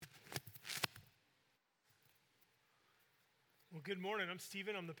Well, good morning. I'm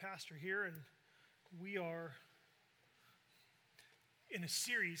Stephen. I'm the pastor here, and we are in a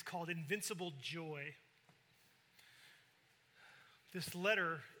series called Invincible Joy. This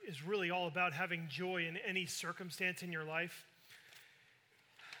letter is really all about having joy in any circumstance in your life.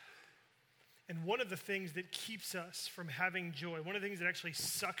 And one of the things that keeps us from having joy, one of the things that actually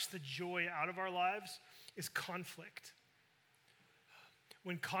sucks the joy out of our lives is conflict.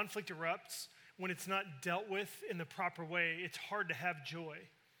 When conflict erupts, when it's not dealt with in the proper way, it's hard to have joy.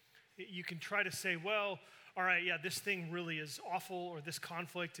 You can try to say, well, all right, yeah, this thing really is awful, or this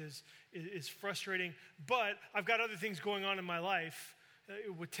conflict is frustrating, but I've got other things going on in my life.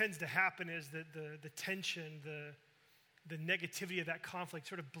 What tends to happen is that the tension, the negativity of that conflict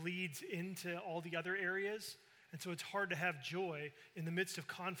sort of bleeds into all the other areas, and so it's hard to have joy in the midst of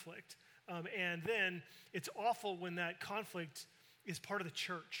conflict. And then it's awful when that conflict is part of the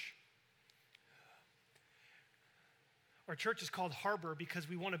church. Our church is called Harbor because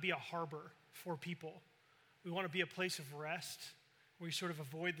we want to be a harbor for people. We want to be a place of rest where you sort of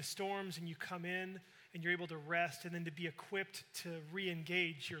avoid the storms and you come in and you're able to rest and then to be equipped to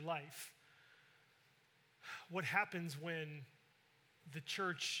re-engage your life. What happens when the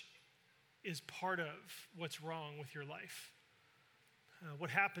church is part of what's wrong with your life?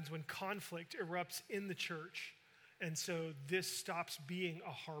 What happens when conflict erupts in the church and so this stops being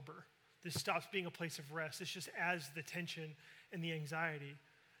a harbor? This stops being a place of rest. This just adds the tension and the anxiety.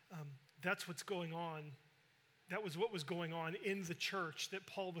 That's what's going on. That was what was going on in the church that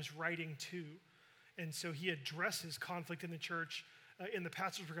Paul was writing to. And so he addresses conflict in the church in the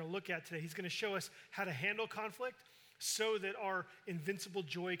passage we're going to look at today. He's going to show us how to handle conflict so that our invincible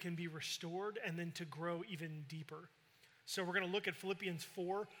joy can be restored and then to grow even deeper. So we're going to look at Philippians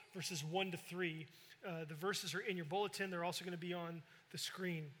 4, verses 1 to 3. The verses are in your bulletin. They're also going to be on the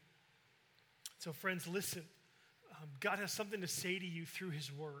screen. So friends, listen. God has something to say to you through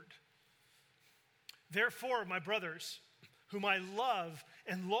his word. Therefore, my brothers, whom I love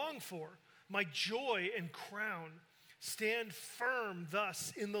and long for, my joy and crown, stand firm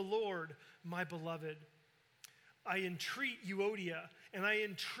thus in the Lord, my beloved. I entreat Euodia and I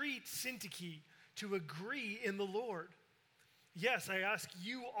entreat Syntyche to agree in the Lord. Yes, I ask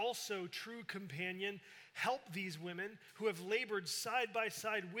you also, true companion, help these women who have labored side by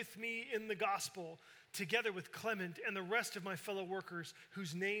side with me in the gospel, together with Clement and the rest of my fellow workers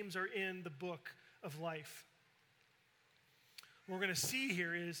whose names are in the book of life. What we're going to see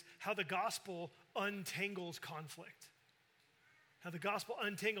here is how the gospel untangles conflict. How the gospel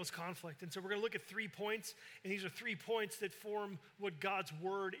untangles conflict. And so we're going to look at 3 points, and these are 3 points that form what God's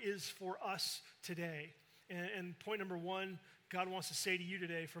word is for us today. And point number 1, God wants to say to you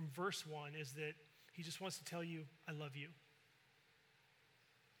today from verse 1 is that he just wants to tell you, I love you.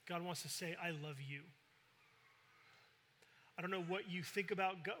 God wants to say, I love you. I don't know what you think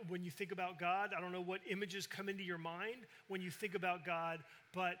about God, when you think about God. I don't know what images come into your mind when you think about God,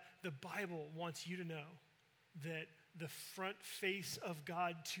 but the Bible wants you to know that the front face of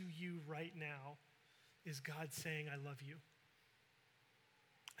God to you right now is God saying, I love you.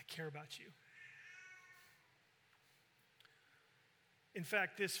 I care about you. In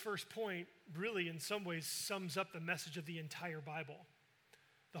fact, this first point really in some ways sums up the message of the entire Bible.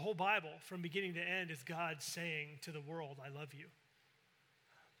 The whole Bible, from beginning to end, is God saying to the world, I love you.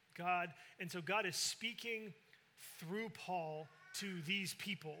 And so God is speaking through Paul to these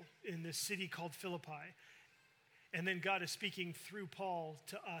people in this city called Philippi. And then God is speaking through Paul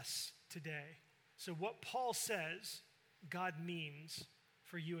to us today. So what Paul says, God means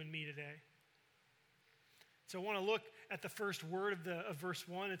for you and me today. So I want to look at the first word of verse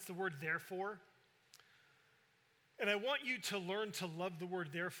 1. It's the word therefore. And I want you to learn to love the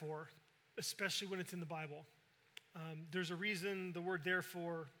word therefore, especially when it's in the Bible. There's a reason the word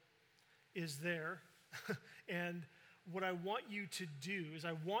therefore is there. And what I want you to do is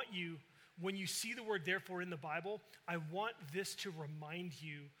when you see the word therefore in the Bible, I want this to remind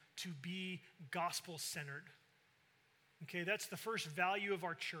you to be gospel-centered. Okay, that's the first value of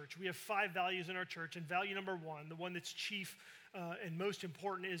our church. We have 5 values in our church, and value number 1, the one that's chief and most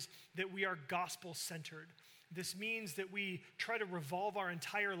important, is that we are gospel-centered. This means that we try to revolve our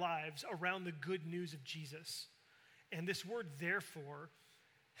entire lives around the good news of Jesus. And this word, therefore,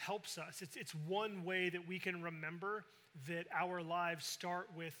 helps us. It's one way that we can remember that our lives start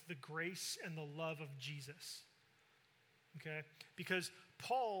with the grace and the love of Jesus. Okay? Because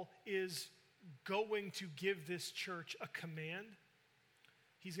Paul is going to give this church a command.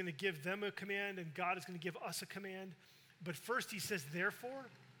 He's going to give them a command, and God is going to give us a command. But first he says, therefore,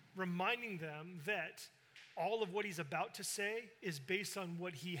 reminding them that all of what he's about to say is based on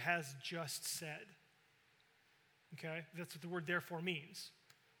what he has just said. Okay? That's what the word therefore means,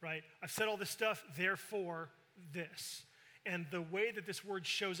 right? I've said all this stuff, therefore this. And the way that this word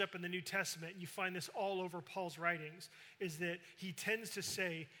shows up in the New Testament, you find this all over Paul's writings, is that he tends to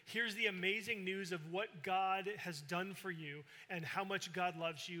say, here's the amazing news of what God has done for you and how much God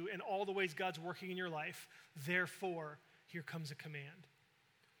loves you and all the ways God's working in your life. Therefore, here comes a command.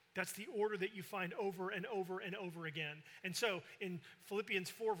 That's the order that you find over and over and over again. And so in Philippians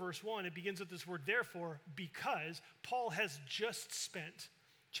 4 verse 1, it begins with this word therefore, because Paul has just spent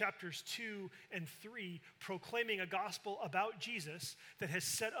chapters 2 and 3 proclaiming a gospel about Jesus that has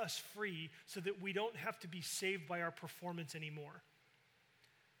set us free so that we don't have to be saved by our performance anymore.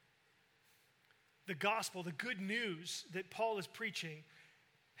 The gospel, the good news that Paul is preaching,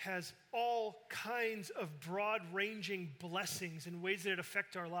 has all kinds of broad-ranging blessings in ways that it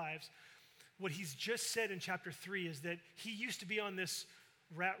affect our lives. What he's just said in chapter 3 is that he used to be on this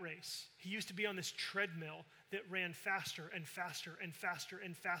rat race. He used to be on this treadmill that ran faster and faster and faster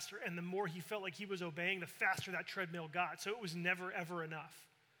and faster. And the more he felt like he was obeying, the faster that treadmill got. So it was never, ever enough.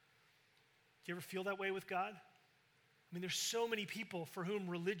 Do you ever feel that way with God? I mean, there's so many people for whom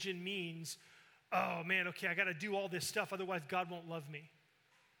religion means, oh man, okay, I got to do all this stuff, otherwise God won't love me.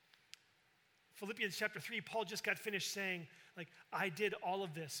 Philippians chapter 3, Paul just got finished saying, like, I did all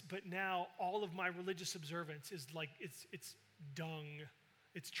of this, but now all of my religious observance is like, it's dung,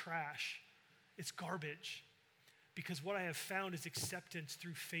 it's trash, it's garbage. Because what I have found is acceptance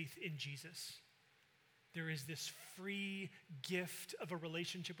through faith in Jesus. There is this free gift of a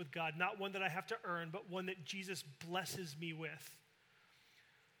relationship with God, not one that I have to earn, but one that Jesus blesses me with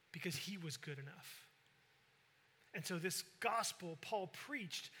because he was good enough. And so this gospel Paul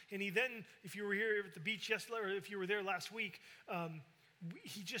preached, and he then, if you were here at the beach yesterday, or if you were there last week,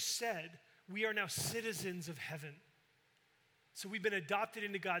 he just said, we are now citizens of heaven. So we've been adopted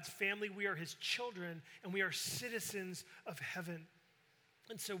into God's family. We are his children, and we are citizens of heaven.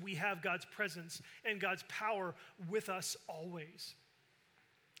 And so we have God's presence and God's power with us always.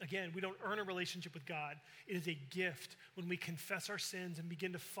 Again, we don't earn a relationship with God. It is a gift when we confess our sins and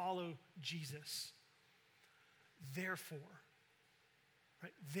begin to follow Jesus. Therefore,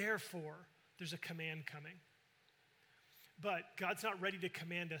 right? Therefore, there's a command coming. But God's not ready to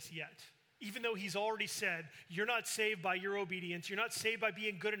command us yet. Even though he's already said, you're not saved by your obedience, you're not saved by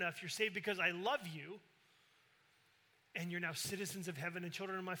being good enough, you're saved because I love you, and you're now citizens of heaven and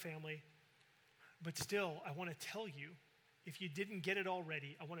children of my family. But still, I want to tell you, if you didn't get it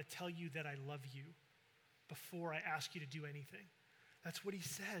already, I want to tell you that I love you before I ask you to do anything. That's what he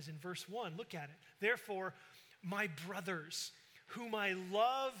says in verse 1. Look at it. Therefore, my brothers, whom I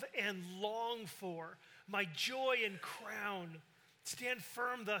love and long for, my joy and crown, stand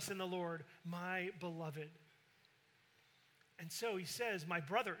firm thus in the Lord, my beloved. And so he says, my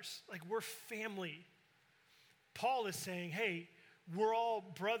brothers, like we're family. Paul is saying, hey, we're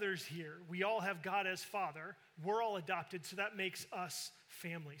all brothers here. We all have God as Father. We're all adopted, so that makes us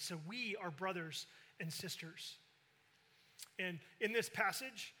family. So we are brothers and sisters. And in this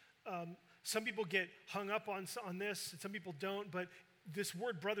passage, some people get hung up on this, and some people don't, but this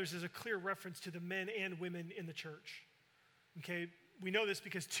word brothers is a clear reference to the men and women in the church. Okay, we know this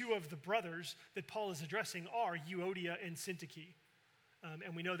because two of the brothers that Paul is addressing are Euodia and Syntyche.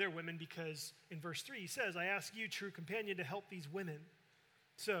 And we know they're women because in verse 3 he says, I ask you, true companion, to help these women.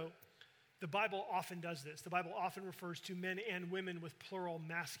 So the Bible often does this. The Bible often refers to men and women with plural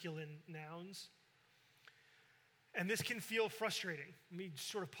masculine nouns. And this can feel frustrating. Let me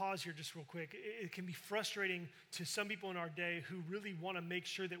sort of pause here just real quick. It can be frustrating to some people in our day who really want to make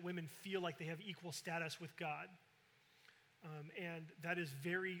sure that women feel like they have equal status with God. And that is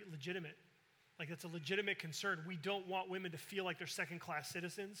very legitimate. Like, that's a legitimate concern. We don't want women to feel like they're second-class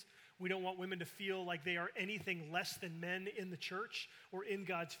citizens. We don't want women to feel like they are anything less than men in the church or in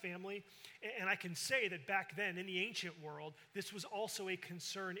God's family. And I can say that back then, in the ancient world, this was also a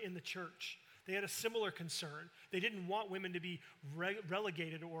concern in the church. They had a similar concern. They didn't want women to be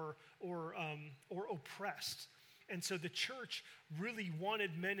relegated or oppressed. And so the church really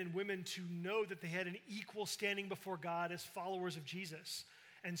wanted men and women to know that they had an equal standing before God as followers of Jesus.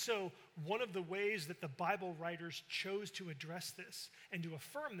 And so one of the ways that the Bible writers chose to address this and to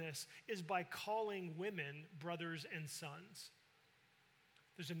affirm this is by calling women brothers and sons.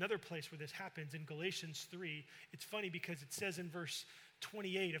 There's another place where this happens in Galatians 3. It's funny because it says in verse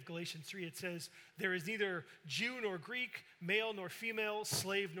 28 of Galatians 3, it says, there is neither Jew nor Greek, male nor female,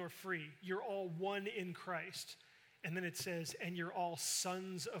 slave nor free. You're all one in Christ. And then it says, and you're all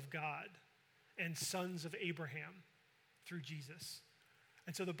sons of God and sons of Abraham through Jesus.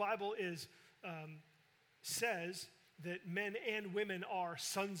 And so the Bible says that men and women are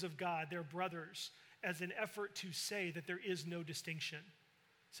sons of God, they're brothers. as an effort to say that there is no distinction.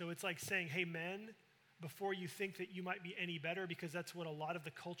 So it's like saying, hey, men, before you think that you might be any better, because that's what a lot of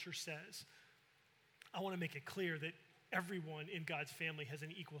the culture says, I want to make it clear that everyone in God's family has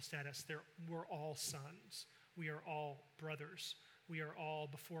an equal status. We're all sons. We are all brothers. We are all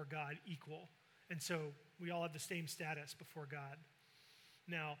before God equal. And so we all have the same status before God.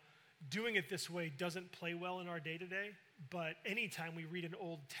 Now, doing it this way doesn't play well in our day-to-day, but anytime we read an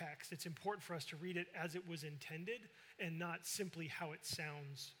old text, it's important for us to read it as it was intended and not simply how it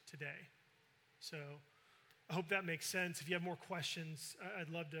sounds today. So I hope that makes sense. If you have more questions, I'd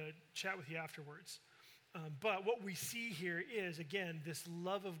love to chat with you afterwards. But what we see here is, again, this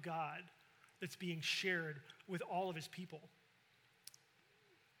love of God that's being shared with all of his people.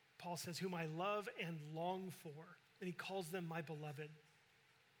 Paul says, whom I love and long for, and he calls them my beloved.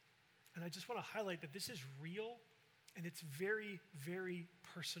 And I just want to highlight that this is real and it's very, very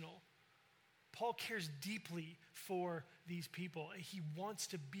personal. Paul cares deeply for these people. He wants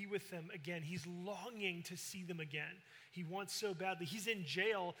to be with them again. He's longing to see them again. He wants so badly. He's in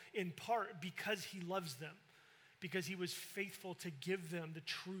jail in part because he loves them, because he was faithful to give them the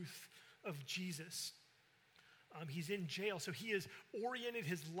truth of Jesus. He's in jail, so he has oriented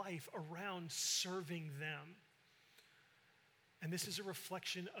his life around serving them. And this is a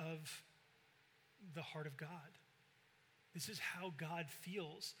reflection of the heart of God. This is how God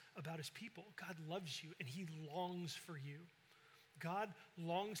feels about his people. God loves you and he longs for you. God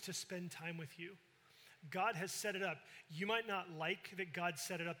longs to spend time with you. God has set it up. You might not like that God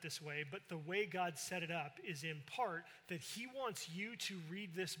set it up this way, but the way God set it up is in part that he wants you to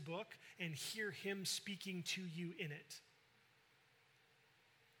read this book and hear him speaking to you in it.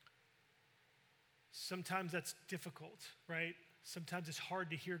 Sometimes that's difficult, right? Sometimes it's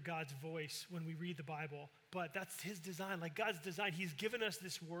hard to hear God's voice when we read the Bible, but that's his design. Like God's design, he's given us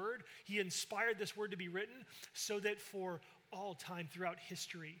this word. He inspired this word to be written so that for all time throughout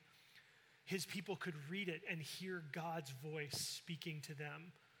history, his people could read it and hear God's voice speaking to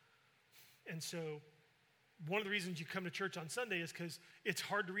them. And so one of the reasons you come to church on Sunday is because it's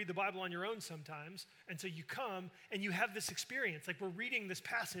hard to read the Bible on your own sometimes. And so you come and you have this experience. Like we're reading this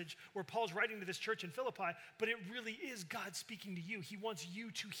passage where Paul's writing to this church in Philippi, but it really is God speaking to you. He wants you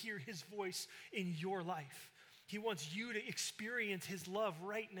to hear his voice in your life. He wants you to experience his love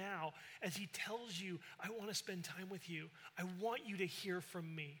right now as he tells you, I want to spend time with you. I want you to hear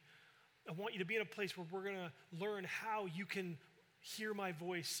from me. I want you to be in a place where we're going to learn how you can hear my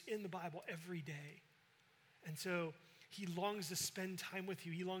voice in the Bible every day. And so he longs to spend time with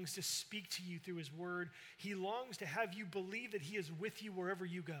you. He longs to speak to you through his word. He longs to have you believe that he is with you wherever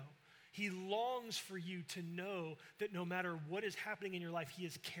you go. He longs for you to know that no matter what is happening in your life, he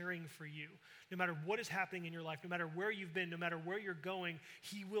is caring for you. No matter what is happening in your life, no matter where you've been, no matter where you're going,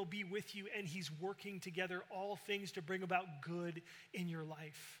 he will be with you and he's working together all things to bring about good in your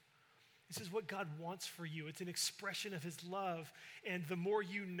life. This is what God wants for you. It's an expression of his love. And the more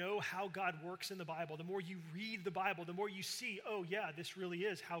you know how God works in the Bible, the more you read the Bible, the more you see, oh yeah, this really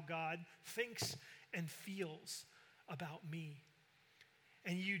is how God thinks and feels about me.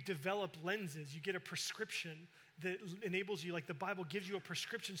 And you develop lenses. You get a prescription that enables you, like the Bible gives you a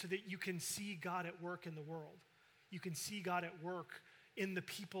prescription so that you can see God at work in the world. You can see God at work in the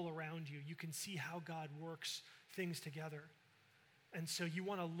people around you. You can see how God works things together. And so you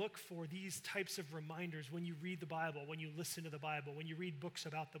want to look for these types of reminders when you read the Bible, when you listen to the Bible, when you read books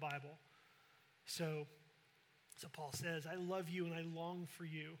about the Bible. So Paul says, I love you and I long for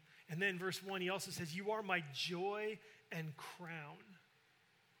you. And then verse 1, he also says, you are my joy and crown.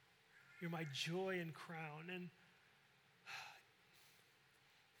 You're my joy and crown. And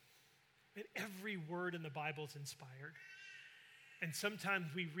every word in the Bible is inspired. And sometimes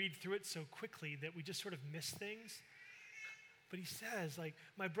we read through it so quickly that we just sort of miss things. But he says, like,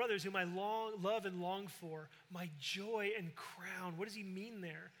 my brothers whom I love and long for, my joy and crown. What does he mean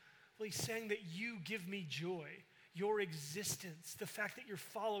there? Well, he's saying that you give me joy. Your existence, the fact that you're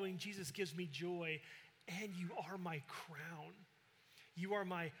following Jesus gives me joy, and you are my crown. You are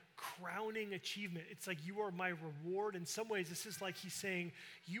my crowning achievement. It's like you are my reward. In some ways, this is like he's saying,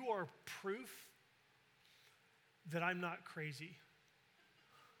 you are proof that I'm not crazy.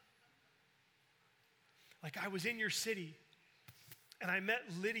 Like I was in your city, and I met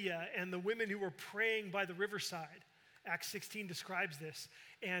Lydia and the women who were praying by the riverside. Acts 16 describes this.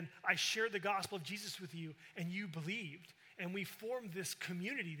 And I shared the gospel of Jesus with you, and you believed. And we formed this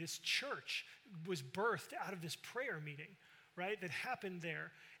community, this church was birthed out of this prayer meeting, right, that happened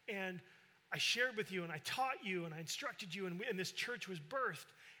there. And I shared with you, and I taught you, and I instructed you, and this church was birthed.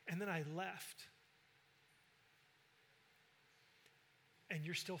 And then I left. And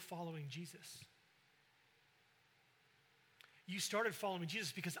you're still following Jesus. You started following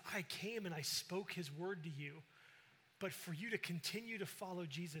Jesus because I came and I spoke his word to you. But for you to continue to follow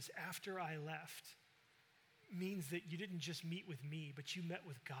Jesus after I left means that you didn't just meet with me, but you met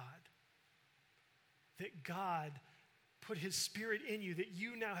with God. That God put his spirit in you, that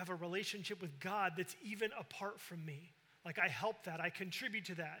you now have a relationship with God that's even apart from me. Like I help that, I contribute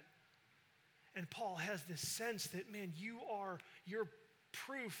to that. And Paul has this sense that, man, you're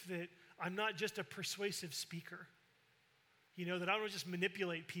proof that I'm not just a persuasive speaker. You know, that I don't just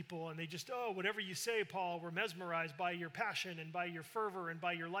manipulate people and they just, whatever you say, Paul, we're mesmerized by your passion and by your fervor and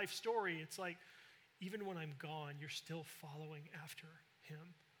by your life story. It's like, even when I'm gone, you're still following after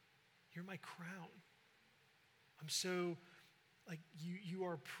him. You're my crown. I'm so, like, you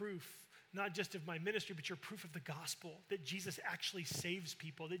are proof, not just of my ministry, but you're proof of the gospel, that Jesus actually saves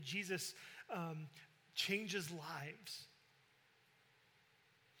people, that Jesus changes lives.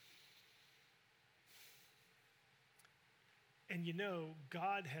 And you know,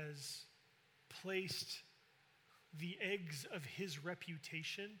 God has placed the eggs of his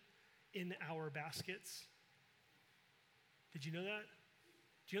reputation in our baskets. Did you know that?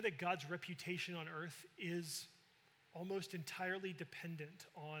 Do you know that God's reputation on earth is almost entirely dependent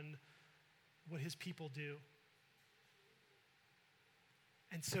on what his people do?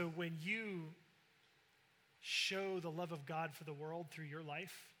 And so when you show the love of God for the world through your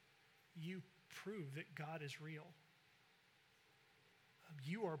life, you prove that God is real.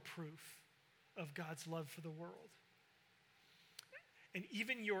 You are proof of God's love for the world. And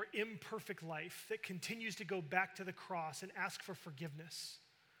even your imperfect life that continues to go back to the cross and ask for forgiveness,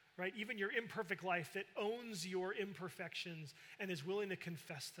 right? Even your imperfect life that owns your imperfections and is willing to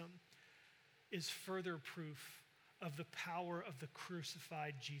confess them is further proof of the power of the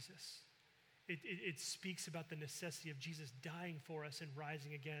crucified Jesus. It speaks about the necessity of Jesus dying for us and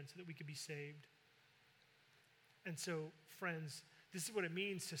rising again so that we could be saved. And so, friends, this is what it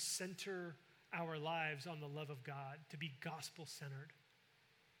means to center our lives on the love of God, to be gospel-centered.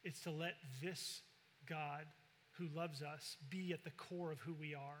 It's to let this God who loves us be at the core of who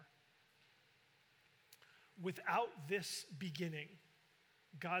we are. Without this beginning,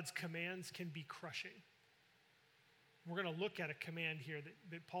 God's commands can be crushing. We're going to look at a command here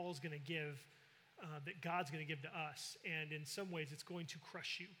that Paul's going to give, that God's going to give to us, and in some ways it's going to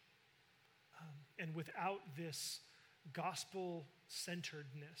crush you. And without this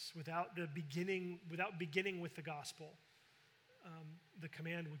gospel-centeredness, without beginning with the gospel, the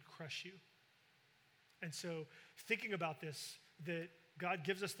command would crush you. And so thinking about this, that God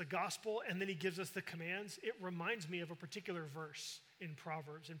gives us the gospel and then he gives us the commands, it reminds me of a particular verse in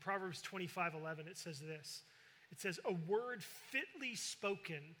Proverbs. In Proverbs 25:11, it says this. It says, "A word fitly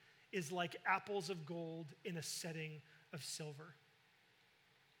spoken is like apples of gold in a setting of silver."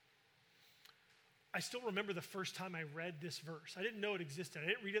 I still remember the first time I read this verse. I didn't know it existed. I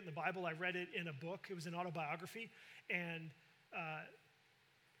didn't read it in the Bible. I read it in a book. It was an autobiography. And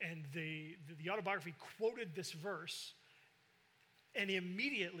the autobiography quoted this verse. And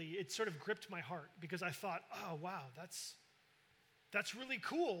immediately it sort of gripped my heart because I thought, oh, wow, that's really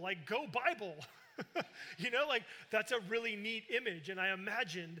cool. Like, go Bible. You know, like that's a really neat image. And I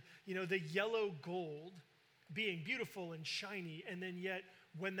imagined, you know, the yellow gold being beautiful and shiny, and then yet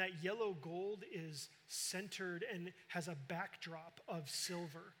when that yellow gold is centered and has a backdrop of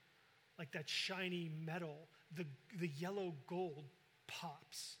silver, like that shiny metal, the yellow gold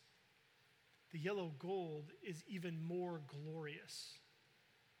pops. The yellow gold is even more glorious.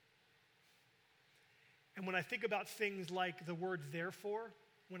 And when I think about things like the word therefore,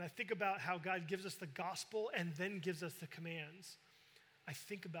 when I think about how God gives us the gospel and then gives us the commands, I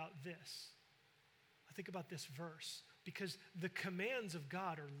think about this. I think about this verse because the commands of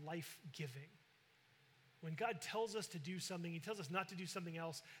God are life-giving. When God tells us to do something, he tells us not to do something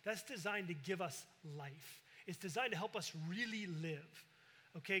else, that's designed to give us life. It's designed to help us really live.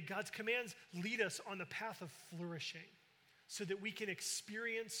 Okay, God's commands lead us on the path of flourishing so that we can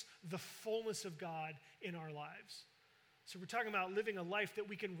experience the fullness of God in our lives. So we're talking about living a life that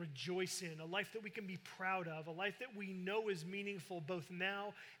we can rejoice in, a life that we can be proud of, a life that we know is meaningful both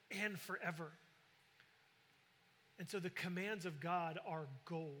now and forever. And so the commands of God are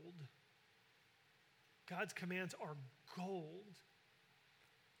gold. God's commands are gold.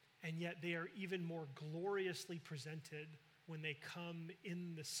 And yet they are even more gloriously presented when they come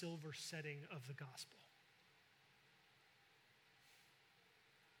in the silver setting of the gospel.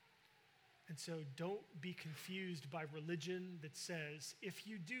 And so don't be confused by religion that says, if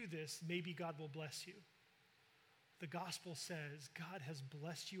you do this, maybe God will bless you. The gospel says, God has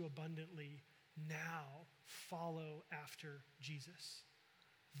blessed you abundantly. Now follow after Jesus.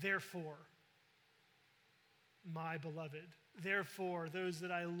 Therefore, my beloved. Therefore, those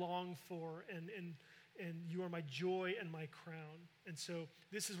that I long for, and you are my joy and my crown. And so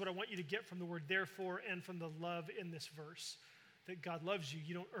this is what I want you to get from the word therefore and from the love in this verse, that God loves you.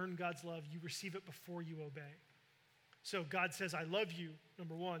 You don't earn God's love. You receive it before you obey. So God says, I love you,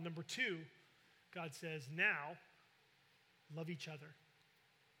 number one. Number two, God says, now love each other.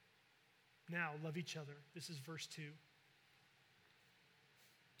 Now love each other. This is verse 2.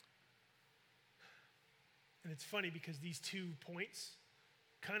 And it's funny because these 2 points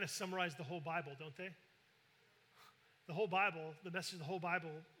kind of summarize the whole Bible, don't they? The whole Bible, the message of the whole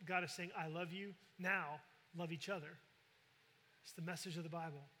Bible, God is saying, I love you, now love each other. It's the message of the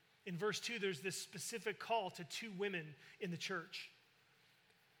Bible. In verse 2, there's this specific call to 2 women in the church,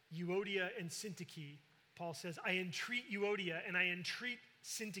 Euodia and Syntyche. Paul says, I entreat Euodia and I entreat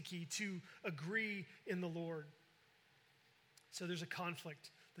Syntyche to agree in the Lord. So there's a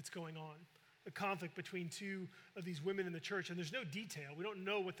conflict that's going on, a conflict between 2 of these women in the church, and there's no detail. We don't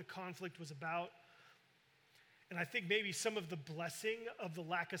know what the conflict was about. And I think maybe some of the blessing of the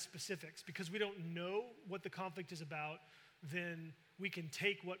lack of specifics, because we don't know what the conflict is about, then we can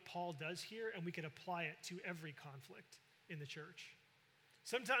take what Paul does here and we can apply it to every conflict in the church.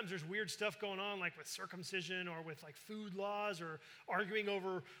 Sometimes there's weird stuff going on, like with circumcision or with like food laws or arguing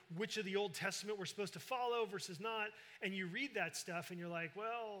over which of the Old Testament we're supposed to follow versus not. And you read that stuff and you're like,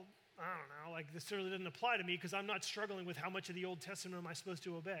 well, I don't know, like this certainly doesn't apply to me because I'm not struggling with how much of the Old Testament am I supposed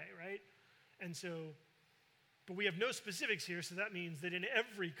to obey, right? And so, but we have no specifics here, so that means that in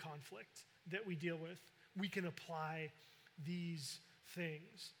every conflict that we deal with, we can apply these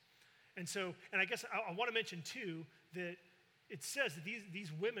things. And so, and I guess I want to mention too that it says that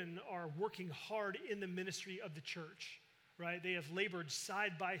these women are working hard in the ministry of the church, right? They have labored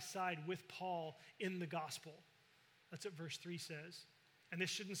side by side with Paul in the gospel. That's what verse 3 says. And this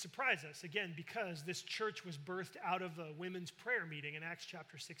shouldn't surprise us, again, because this church was birthed out of a women's prayer meeting in Acts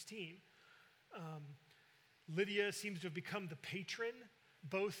chapter 16. Lydia seems to have become the patron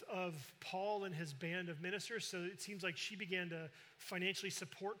both of Paul and his band of ministers, so it seems like she began to financially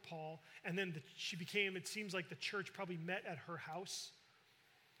support Paul, and then it seems like the church probably met at her house.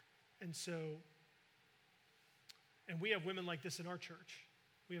 And we have women like this in our church.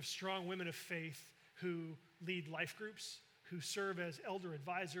 We have strong women of faith who lead life groups, who serve as elder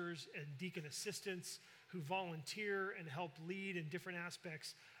advisors and deacon assistants, who volunteer and help lead in different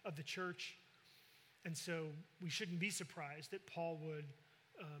aspects of the church. And so we shouldn't be surprised that Paul would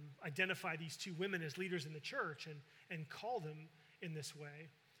identify these 2 women as leaders in the church and call them in this way.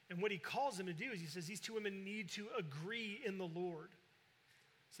 And what he calls them to do is he says these 2 women need to agree in the Lord.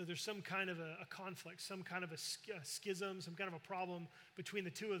 So there's some kind of a conflict, some kind of a schism, some kind of a problem between the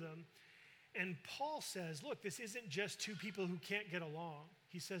 2 of them. And Paul says, look, this isn't just 2 people who can't get along.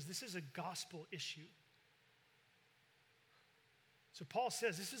 He says this is a gospel issue. So Paul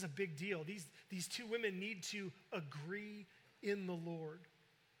says this is a big deal. These 2 women need to agree in the Lord.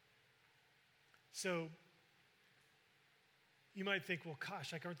 So you might think, well,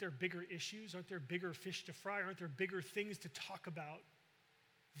 gosh, like aren't there bigger issues? Aren't there bigger fish to fry? Aren't there bigger things to talk about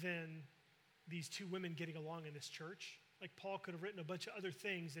than these 2 women getting along in this church? Like Paul could have written a bunch of other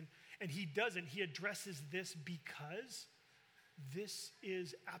things, and he doesn't. He addresses this because this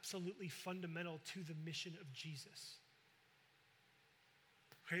is absolutely fundamental to the mission of Jesus.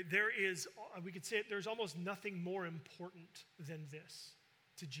 Okay, we could say it, there's almost nothing more important than this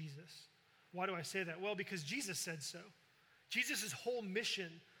to Jesus. Why do I say that? Well, because Jesus said so. Jesus' whole mission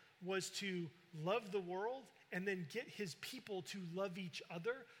was to love the world and then get his people to love each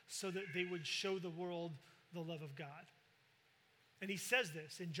other so that they would show the world the love of God. And he says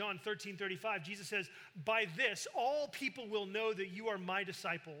this in John 13:35. Jesus says, by this, all people will know that you are my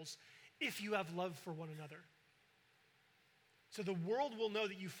disciples if you have love for one another. So the world will know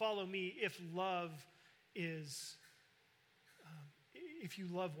that you follow me if you love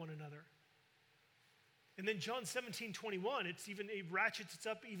one another. And then John 17:21, it ratchets it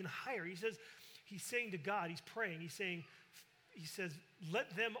up even higher. He's saying to God, he's praying, he says,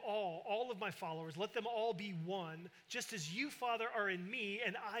 let them all of my followers, let them all be one, just as you, Father, are in me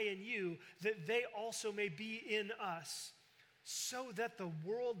and I in you, that they also may be in us, so that the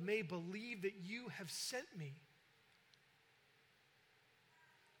world may believe that you have sent me.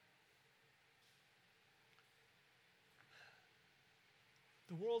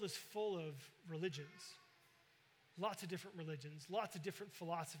 The world is full of religions. Lots of different religions, lots of different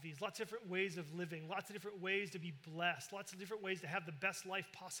philosophies, lots of different ways of living, lots of different ways to be blessed, lots of different ways to have the best life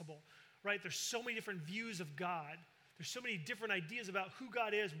possible, right? There's so many different views of God. There's so many different ideas about who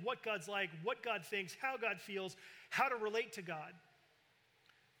God is, what God's like, what God thinks, how God feels, how to relate to God.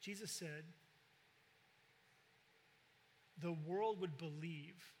 Jesus said, the world would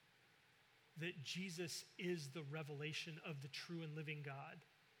believe that Jesus is the revelation of the true and living God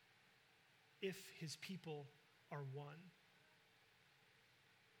if his people are one.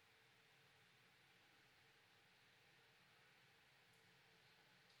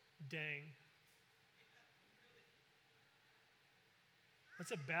 Dang.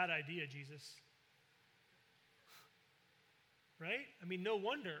 That's a bad idea, Jesus. Right? I mean, no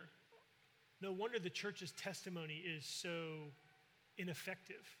wonder. No wonder the church's testimony is so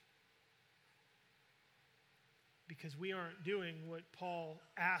ineffective. Because we aren't doing what Paul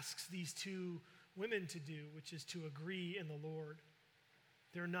asks these two women to do, which is to agree in the Lord.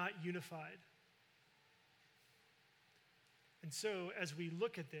 They're not unified. And so as we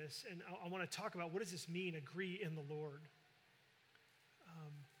look at this, and I want to talk about what does this mean, agree in the Lord.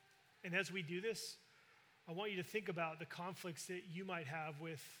 And as we do this, I want you to think about the conflicts that you might have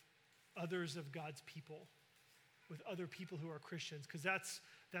with others of God's people, with other people who are Christians, because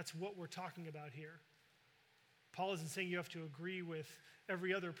that's what we're talking about here. Paul isn't saying you have to agree with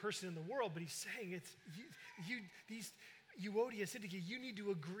every other person in the world, but he's saying it's these Euodia, Syntyche, you need to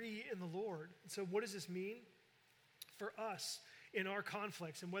agree in the Lord. So what does this mean for us in our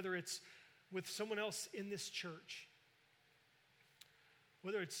conflicts, and whether it's with someone else in this church,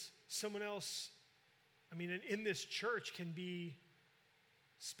 whether it's someone else, in this church can be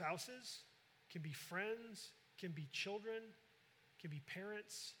spouses, can be friends, can be children, can be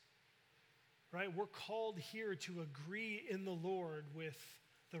parents, right? We're called here to agree in the Lord with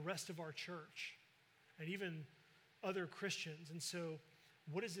the rest of our church and even other Christians. And so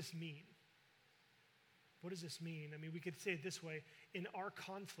what does this mean? What does this mean? We could say it this way. In our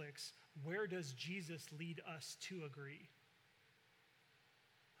conflicts, where does Jesus lead us to agree?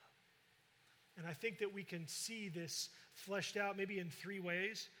 And I think that we can see this fleshed out maybe in three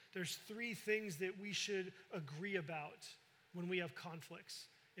ways. There's three things that we should agree about when we have conflicts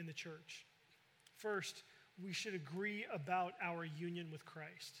in the church. First, we should agree about our union with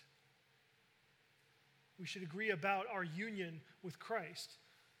Christ. We should agree about our union with Christ.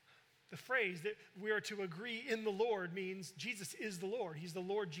 The phrase that we are to agree in the Lord means Jesus is the Lord. He's the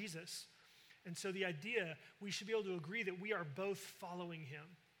Lord Jesus. And so the idea, we should be able to agree that we are both following him.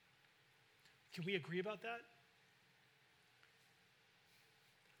 Can we agree about that?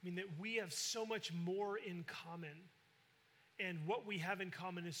 That we have so much more in common. And what we have in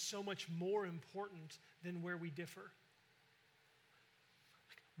common is so much more important than where we differ.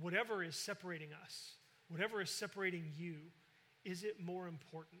 Whatever is separating us, whatever is separating you, is it more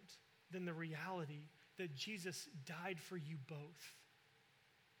important than the reality that Jesus died for you both?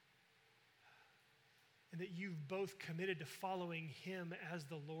 And that you've both committed to following him as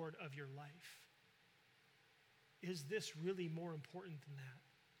the Lord of your life? Is this really more important than that?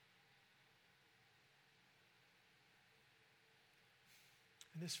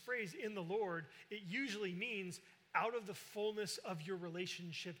 And this phrase, in the Lord, it usually means out of the fullness of your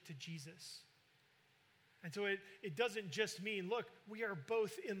relationship to Jesus. And so it doesn't just mean, look, we are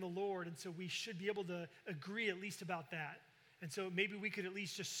both in the Lord, and so we should be able to agree at least about that. And so maybe we could at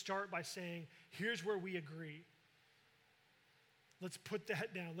least just start by saying, here's where we agree. Let's put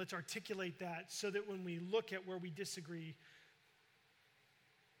that down. Let's articulate that so that when we look at where we disagree,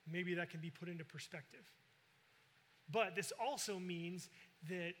 maybe that can be put into perspective. But this also means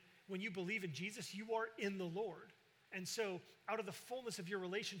that when you believe in Jesus, you are in the Lord. And so out of the fullness of your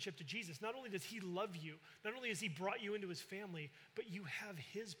relationship to Jesus, not only does he love you, not only has he brought you into his family, but you have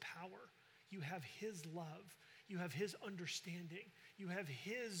his power. You have his love. You have his understanding. You have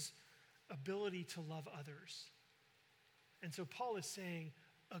his ability to love others. And so Paul is saying,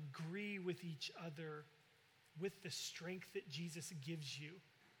 agree with each other with the strength that Jesus gives you.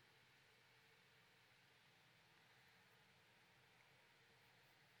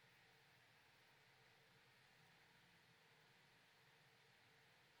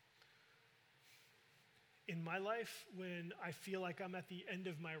 In my life, when I feel like I'm at the end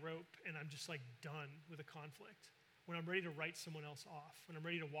of my rope and I'm just done with a conflict, when I'm ready to write someone else off, when I'm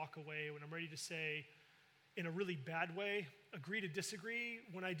ready to walk away, when I'm ready to say, in a really bad way, agree to disagree,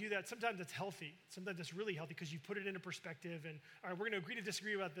 when I do that, sometimes it's healthy. Sometimes it's really healthy because you put it into perspective and, all right, we're going to agree to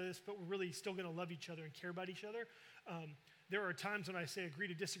disagree about this, but we're really still going to love each other and care about each other. There are times when I say agree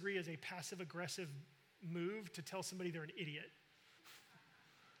to disagree as a passive-aggressive move to tell somebody they're an idiot.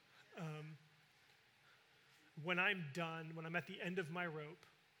 When I'm done, when I'm at the end of my rope,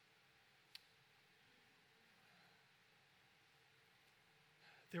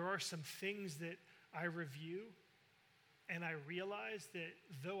 there are some things that I review and I realize that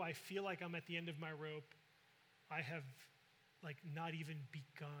though I feel like I'm at the end of my rope, I have not even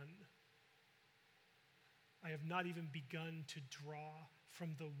begun. I have not even begun to draw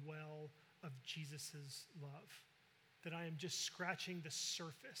from the well of Jesus' love. That I am just scratching the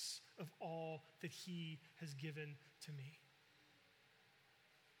surface of all that he has given to me.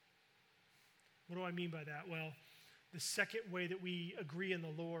 What do I mean by that? Well, the second way that we agree in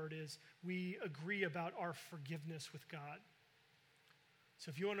the Lord is we agree about our forgiveness with God. So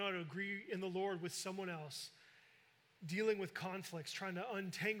if you want to agree in the Lord with someone else, dealing with conflicts, trying to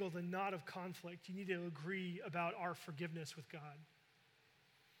untangle the knot of conflict, you need to agree about our forgiveness with God.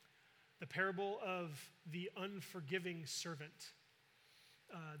 The parable of the unforgiving servant.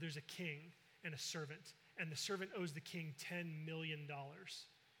 There's a king and a servant, and the servant owes the king $10 million.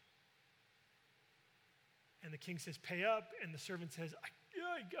 And the king says, pay up, and the servant says,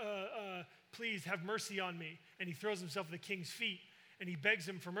 please have mercy on me. And he throws himself at the king's feet, and he begs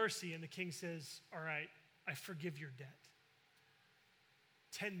him for mercy, and the king says, all right, I forgive your debt.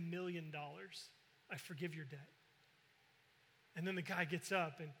 $10 million, I forgive your debt. And then the guy gets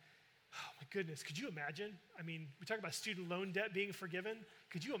up and, oh my goodness, could you imagine? I mean, we talk about student loan debt being forgiven.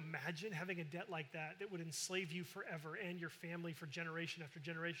 Could you imagine having a debt like that would enslave you forever and your family for generation after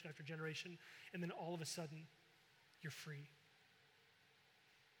generation after generation, and then all of a sudden, you're free.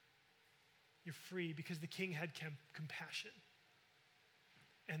 You're free because the king had compassion.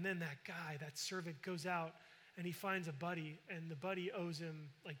 And then that guy, that servant, goes out and he finds a buddy, and the buddy owes him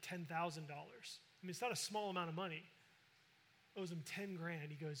like $10,000. I mean, it's not a small amount of money. Owes him 10 grand.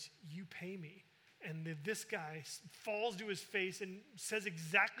 He goes, you pay me. And this guy falls to his face and says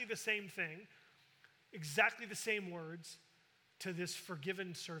exactly the same thing, exactly the same words to this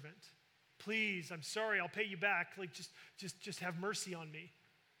forgiven servant. Please, I'm sorry, I'll pay you back. Like, just have mercy on me.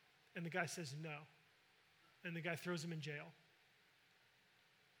 And the guy says no. And the guy throws him in jail.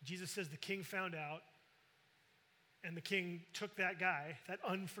 Jesus says the king found out, and the king took that guy, that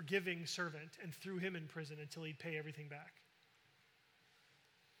unforgiving servant, and threw him in prison until he'd pay everything back.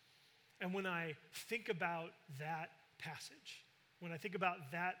 And when I think about that passage, when I think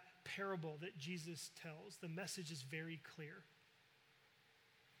about that parable that Jesus tells, the message is very clear.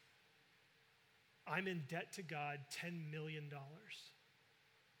 I'm in debt to God $10 million.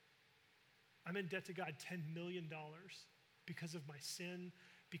 I'm in debt to God $10 million because of my sin,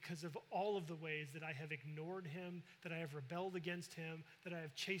 because of all of the ways that I have ignored him, that I have rebelled against him, that I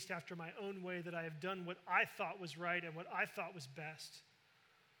have chased after my own way, that I have done what I thought was right and what I thought was best.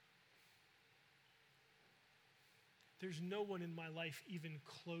 There's no one in my life even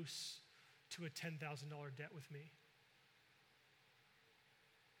close to a $10,000 debt with me.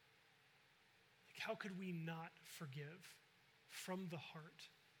 Like, how could we not forgive from the heart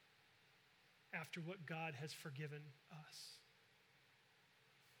after what God has forgiven us?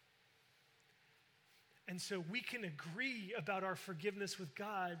 And so we can agree about our forgiveness with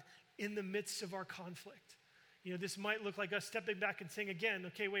God in the midst of our conflict. You know, this might look like us stepping back and saying again,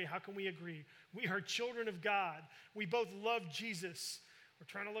 okay, wait, how can we agree? We are children of God. We both love Jesus. We're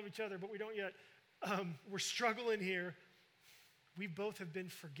trying to love each other, but we don't yet. We're struggling here. We both have been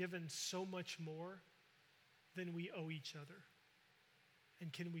forgiven so much more than we owe each other.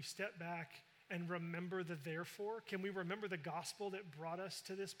 And can we step back and remember the therefore? Can we remember the gospel that brought us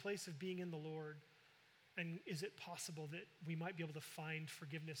to this place of being in the Lord? And is it possible that we might be able to find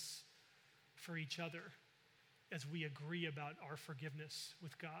forgiveness for each other as we agree about our forgiveness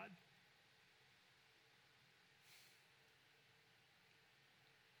with God?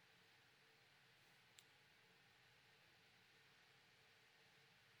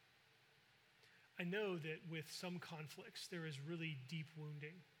 I know that with some conflicts, there is really deep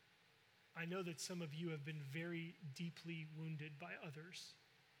wounding. I know that some of you have been very deeply wounded by others.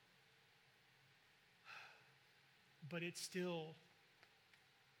 But it's still,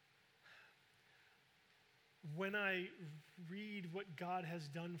 when I read what God has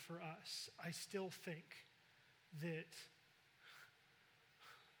done for us, I still think that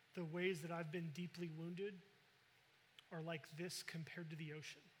the ways that I've been deeply wounded are like this compared to the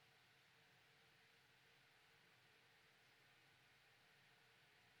ocean.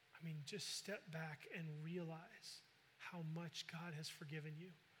 I mean, just step back and realize how much God has forgiven you.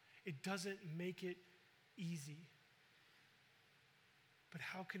 It doesn't make it easy. But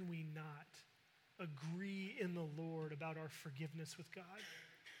how can we not agree in the Lord about our forgiveness with God?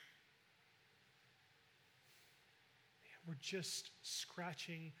 We're just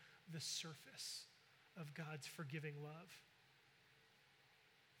scratching the surface of God's forgiving love.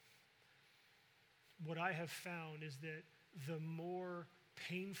 What I have found is that the more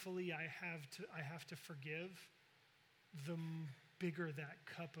painfully I have to forgive, the bigger that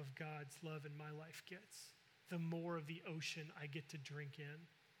cup of God's love in my life gets. The more of the ocean I get to drink in.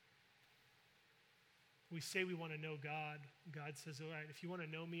 We say we want to know God. God says, all right, if you want to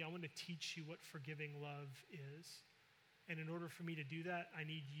know me, I want to teach you what forgiving love is. And in order for me to do that, I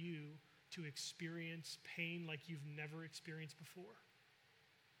need you to experience pain like you've never experienced before.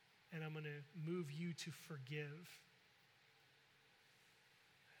 And I'm going to move you to forgive.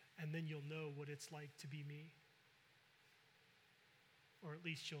 And then you'll know what it's like to be me. Or at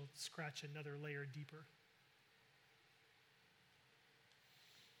least you'll scratch another layer deeper.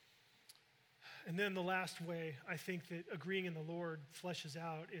 And then the last way I think that agreeing in the Lord fleshes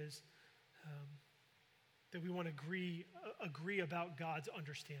out is that we want to agree about God's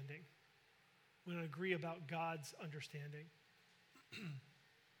understanding. We want to agree about God's understanding.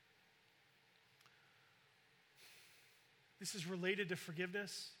 This is related to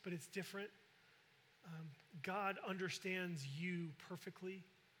forgiveness, but it's different. God understands you perfectly,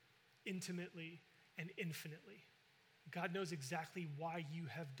 intimately, and infinitely. God knows exactly why you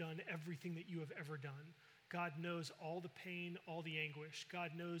have done everything that you have ever done. God knows all the pain, all the anguish.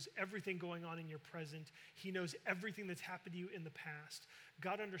 God knows everything going on in your present. He knows everything that's happened to you in the past.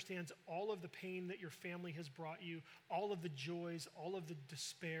 God understands all of the pain that your family has brought you, all of the joys, all of the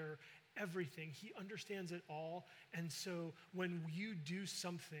despair, everything. He understands it all. And so when you do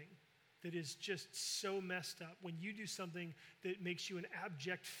something that is just so messed up, when you do something that makes you an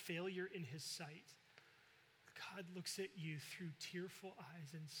abject failure in his sight, God looks at you through tearful eyes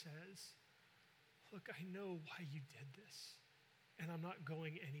and says, look, I know why you did this, and I'm not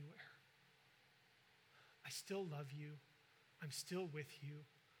going anywhere. I still love you. I'm still with you.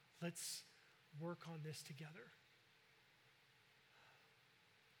 Let's work on this together.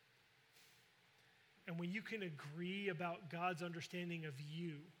 And when you can agree about God's understanding of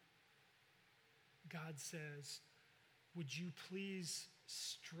you, God says, would you please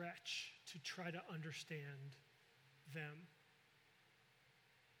stretch to try to understand them?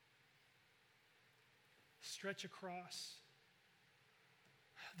 Stretch across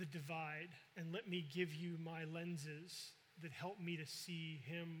the divide and let me give you my lenses that help me to see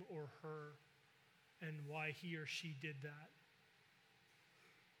him or her and why he or she did that.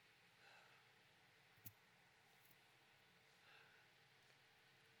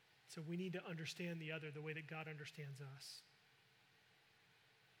 So we need to understand the other the way that God understands us.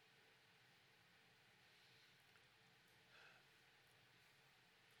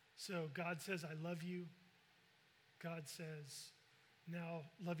 So God says, I love you. God says, now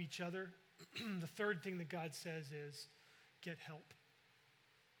love each other. The third thing that God says is, get help.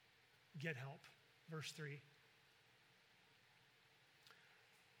 Get help. Verse 3.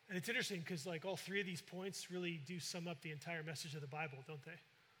 And it's interesting because like all three of these points really do sum up the entire message of the Bible, don't they?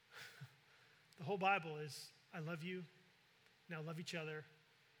 The whole Bible is, I love you, now love each other,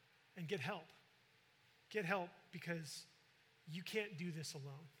 and get help. Get help because you can't do this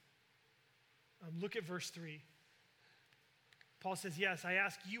alone. Look at verse 3. Paul says, yes, I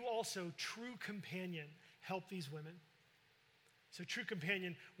ask you also, true companion, help these women. So true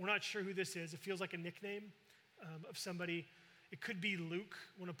companion, we're not sure who this is. It feels like a nickname of somebody. It could be Luke,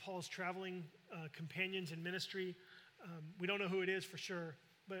 one of Paul's traveling companions in ministry. We don't know who it is for sure,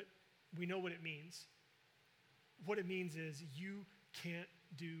 but we know what it means. What it means is you can't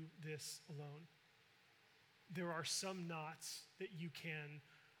do this alone. There are some knots that you can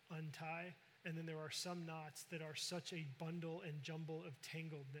untie, and then there are some knots that are such a bundle and jumble of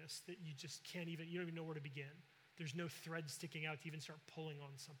tangledness that you just can't even, you don't even know where to begin. There's no thread sticking out to even start pulling on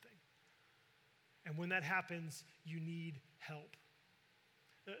something. And when that happens, you need help.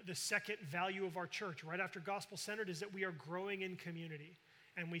 The second value of our church, right after gospel-centered, is that we are growing in community.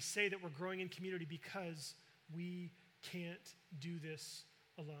 And we say that we're growing in community because we can't do this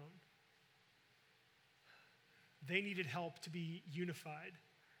alone. They needed help to be unified.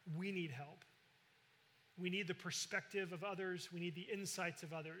 We need help. We need the perspective of others. We need the insights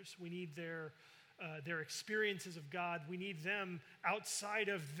of others. We need their experiences of God. We need them outside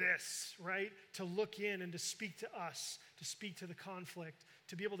of this, right? To look in and to speak to us, to speak to the conflict,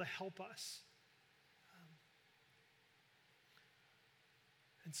 to be able to help us.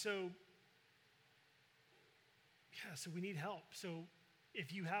 And so we need help. So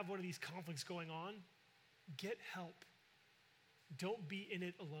if you have one of these conflicts going on, get help. Don't be in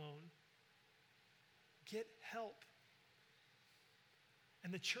it alone. Get help.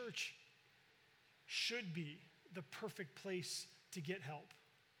 And the church should be the perfect place to get help.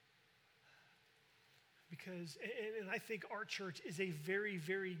 Because, and I think our church is a very,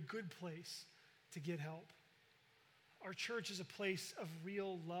 very good place to get help. Our church is a place of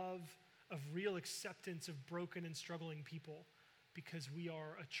real love, of real acceptance of broken and struggling people, because we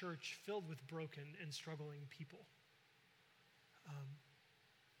are a church filled with broken and struggling people.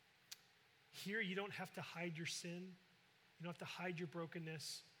 Here, you don't have to hide your sin. You don't have to hide your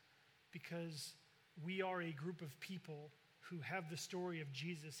brokenness, because we are a group of people who have the story of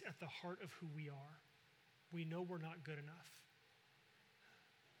Jesus at the heart of who we are. We know we're not good enough.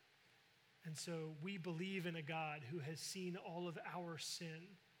 And so we believe in a God who has seen all of our sin,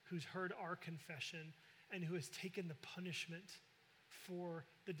 who's heard our confession, and who has taken the punishment for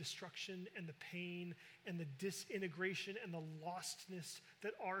the destruction and the pain and the disintegration and the lostness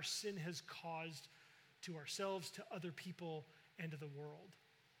that our sin has caused to ourselves, to other people, and to the world.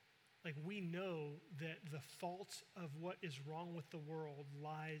 Like, we know that the fault of what is wrong with the world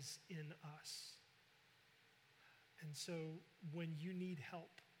lies in us. And so when you need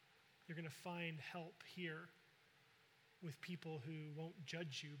help, you're going to find help here with people who won't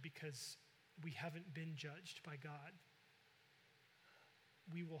judge you because we haven't been judged by God.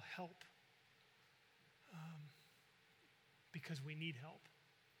 We will help because we need help.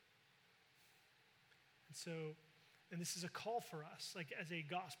 And so, and this is a call for us, like as a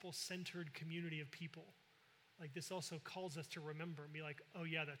gospel-centered community of people. Like, this also calls us to remember and be like, oh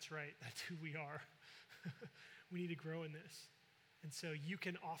yeah, that's right. That's who we are. We need to grow in this. And so you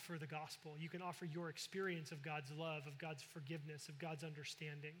can offer the gospel. You can offer your experience of God's love, of God's forgiveness, of God's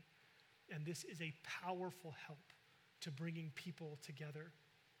understanding. And this is a powerful help to bringing people together.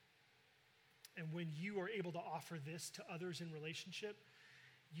 And when you are able to offer this to others in relationship,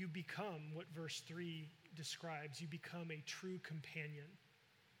 you become what verse 3 describes. You become a true companion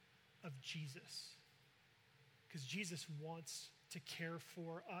of Jesus. Because Jesus wants to care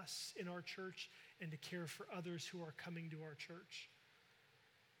for us in our church and to care for others who are coming to our church.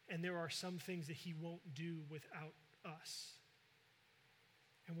 And there are some things that he won't do without us.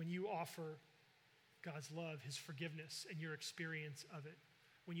 And when you offer God's love, his forgiveness, and your experience of it,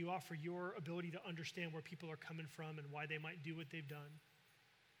 when you offer your ability to understand where people are coming from and why they might do what they've done,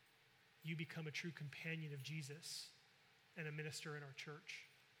 you become a true companion of Jesus and a minister in our church.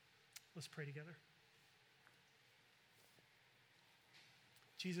 Let's pray together.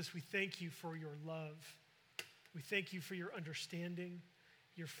 Jesus, we thank you for your love. We thank you for your understanding,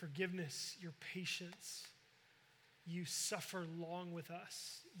 your forgiveness, your patience. You suffer long with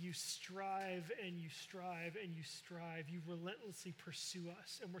us. You strive and you strive and you strive. You relentlessly pursue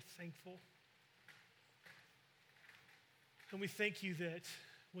us, and we're thankful. And we thank you that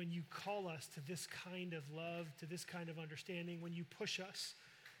when you call us to this kind of love, to this kind of understanding, when you push us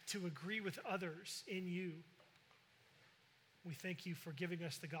to agree with others in you, we thank you for giving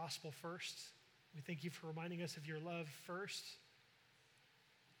us the gospel first. We thank you for reminding us of your love first,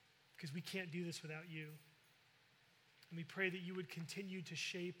 because we can't do this without you. And we pray that you would continue to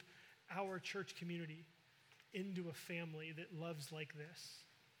shape our church community into a family that loves like this.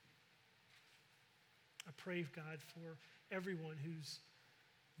 I pray, God, for everyone who's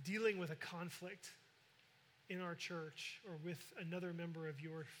dealing with a conflict in our church or with another member of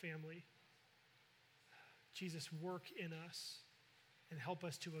your family. Jesus, work in us and help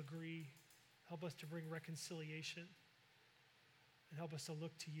us to agree, help us to bring reconciliation, and help us to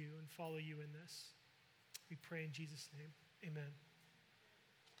look to you and follow you in this. We pray in Jesus' name. Amen.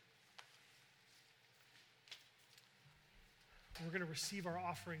 We're going to receive our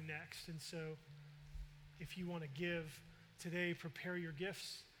offering next. And so if you want to give today, prepare your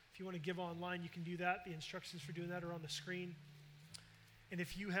gifts. If you want to give online, you can do that. The instructions for doing that are on the screen. And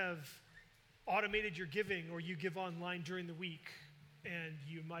if you have automated your giving, or you give online during the week and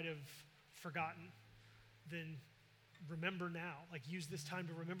you might have forgotten, then remember now. Like, use this time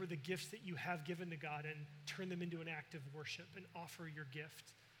to remember the gifts that you have given to God and turn them into an act of worship and offer your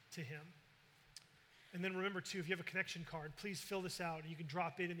gift to him. And then remember too, if you have a connection card, please fill this out and you can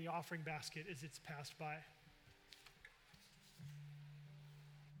drop it in the offering basket as it's passed by.